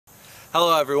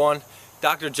Hello everyone,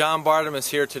 Dr. John Bartum is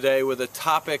here today with a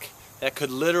topic that could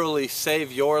literally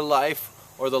save your life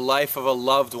or the life of a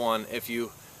loved one if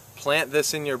you plant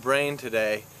this in your brain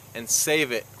today and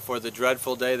save it for the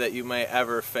dreadful day that you may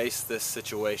ever face this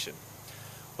situation.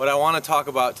 What I want to talk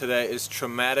about today is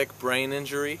traumatic brain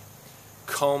injury,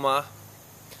 coma,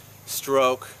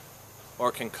 stroke,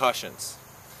 or concussions.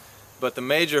 But the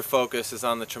major focus is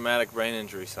on the traumatic brain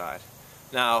injury side.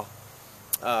 Now,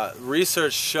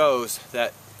 research shows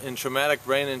that in traumatic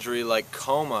brain injury like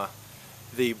coma,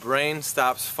 the brain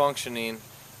stops functioning,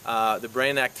 the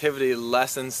brain activity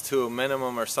lessens to a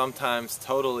minimum or sometimes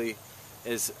totally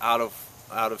is out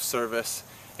of service,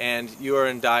 and you are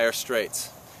in dire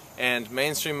straits. And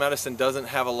mainstream medicine doesn't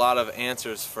have a lot of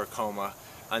answers for coma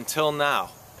until now.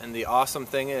 And the awesome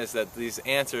thing is that these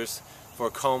answers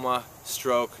for coma,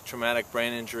 stroke, traumatic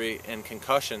brain injury, and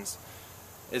concussions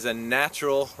is a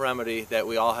natural remedy that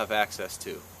we all have access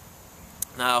to.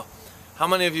 Now, how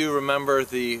many of you remember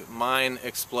the mine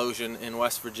explosion in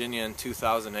West Virginia in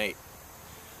 2008?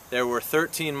 There were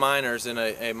 13 miners in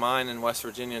a mine in West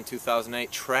Virginia in 2008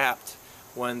 trapped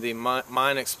when the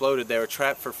mine exploded. They were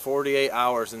trapped for 48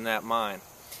 hours in that mine.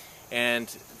 And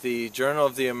the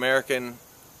American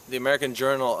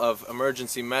Journal of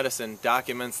Emergency Medicine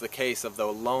documents the case of the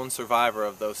lone survivor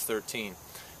of those 13.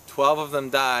 12 of them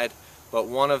died, but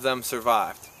one of them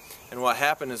survived. And what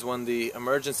happened is when the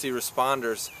emergency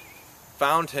responders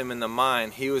found him in the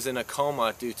mine, he was in a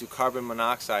coma due to carbon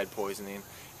monoxide poisoning,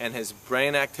 and his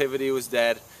brain activity was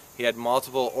dead. He had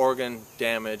multiple organ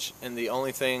damage, and the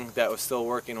only thing that was still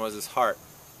working was his heart.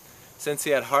 Since he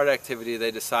had heart activity,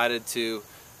 they decided to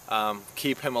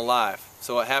keep him alive.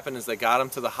 So what happened is they got him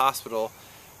to the hospital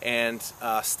and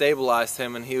stabilized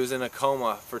him, and he was in a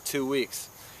coma for 2 weeks.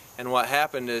 And what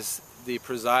happened is the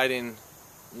presiding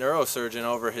neurosurgeon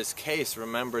over his case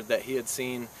remembered that he had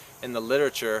seen in the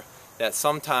literature that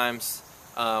sometimes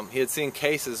he had seen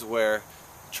cases where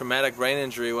traumatic brain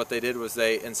injury, what they did was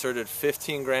they inserted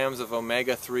 15 grams of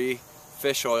omega-3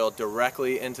 fish oil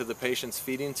directly into the patient's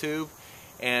feeding tube,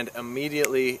 and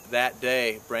immediately that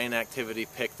day brain activity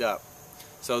picked up.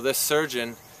 So this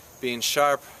surgeon, being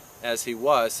sharp as he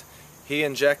was, he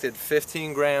injected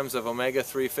 15 grams of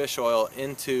omega-3 fish oil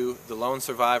into the lone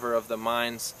survivor of the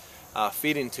mine's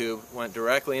feeding tube, went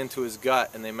directly into his gut,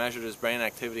 and they measured his brain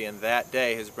activity, and that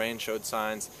day his brain showed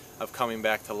signs of coming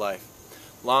back to life.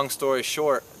 Long story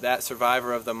short, that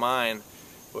survivor of the mine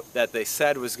that they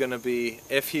said was going to be,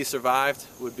 if he survived,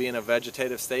 would be in a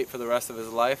vegetative state for the rest of his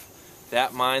life,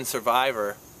 that mine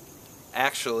survivor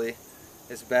actually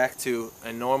is back to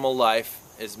a normal life,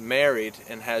 is married,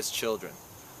 and has children.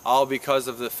 All because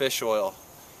of the fish oil.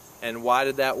 And why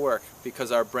did that work?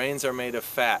 Because our brains are made of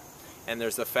fat, and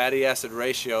there's a fatty acid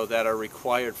ratio that are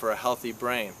required for a healthy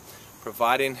brain.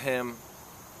 Providing him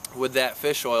with that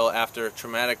fish oil after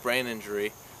traumatic brain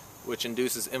injury, which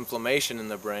induces inflammation in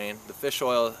the brain, the fish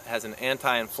oil has an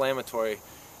anti-inflammatory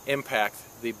impact,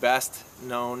 the best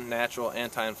known natural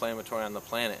anti-inflammatory on the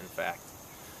planet, in fact.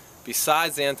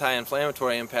 Besides the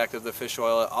anti-inflammatory impact of the fish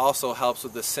oil, it also helps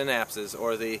with the synapses,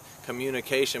 or the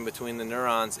communication between the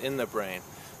neurons in the brain.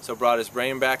 So it brought his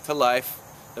brain back to life.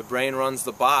 The brain runs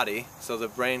the body, so the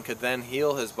brain could then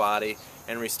heal his body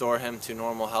and restore him to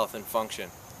normal health and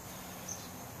function.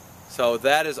 So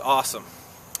that is awesome.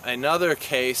 Another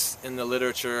case in the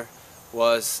literature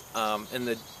was in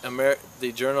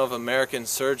the Journal of American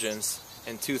Surgeons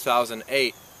in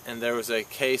 2008. And there was a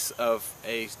case of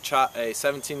a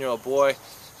 17-year-old boy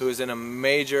who was in a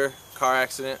major car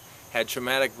accident, had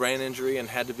traumatic brain injury, and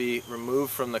had to be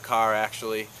removed from the car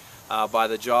actually by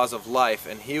the jaws of life,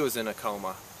 and he was in a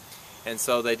coma. And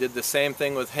so they did the same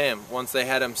thing with him. Once they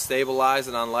had him stabilized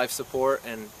and on life support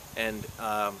and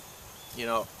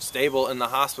stable in the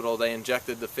hospital, they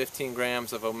injected the 15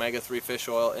 grams of omega-3 fish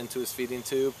oil into his feeding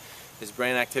tube. His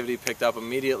brain activity picked up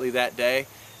immediately that day,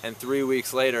 and 3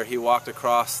 weeks later he walked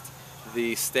across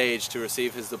the stage to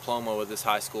receive his diploma with his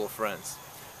high school friends.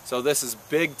 So this is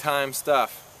big time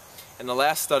stuff. And the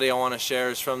last study I want to share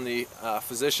is from the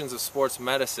Physicians of Sports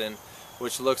Medicine,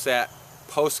 which looks at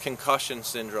post-concussion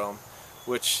syndrome,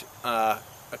 which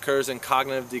occurs in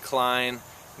cognitive decline,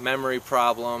 memory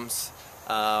problems,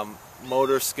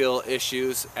 motor skill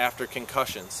issues after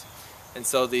concussions. And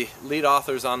so the lead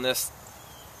authors on this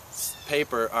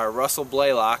paper are Russell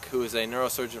Blaylock, who is a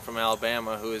neurosurgeon from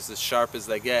Alabama, who is as sharp as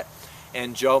they get,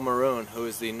 and Joe Maroon, who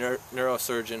is the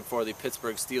neurosurgeon for the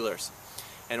Pittsburgh Steelers.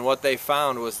 And what they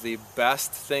found was the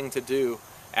best thing to do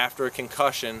after a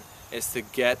concussion is to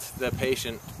get the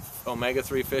patient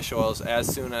omega-3 fish oils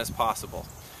as soon as possible.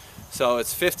 So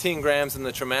it's 15 grams in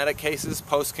the traumatic cases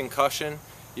post-concussion,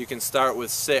 you can start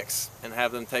with 6 and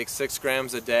have them take 6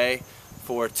 grams a day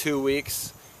for 2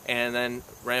 weeks, and then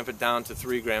ramp it down to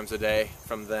 3 grams a day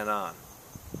from then on.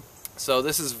 So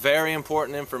this is very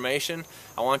important information.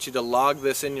 I want you to log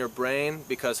this in your brain,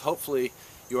 because hopefully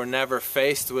you are never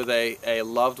faced with a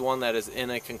loved one that is in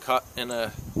a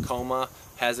coma,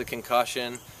 has a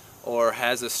concussion, or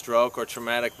has a stroke or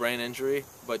traumatic brain injury.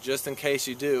 But just in case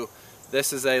you do,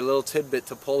 this is a little tidbit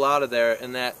to pull out of there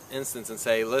in that instance and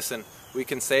say, listen, we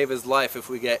can save his life if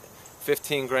we get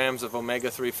 15 grams of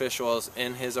omega-3 fish oils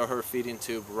in his or her feeding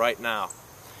tube right now.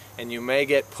 And you may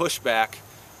get pushback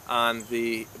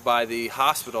by the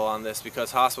hospital on this,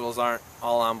 because hospitals aren't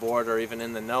all on board or even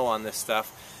in the know on this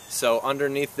stuff. So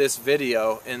underneath this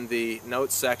video in the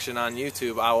notes section on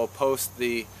YouTube, I will post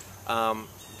the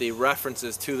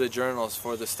references to the journals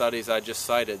for the studies I just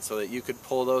cited, so that you could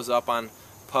pull those up on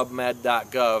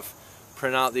pubmed.gov,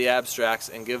 print out the abstracts,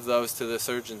 and give those to the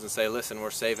surgeons and say, listen,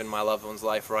 we're saving my loved one's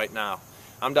life right now.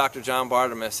 I'm Dr. John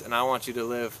Bartemus, and I want you to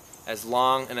live as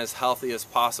long and as healthy as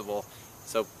possible.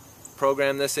 So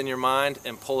program this in your mind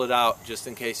and pull it out just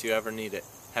in case you ever need it.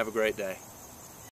 Have a great day.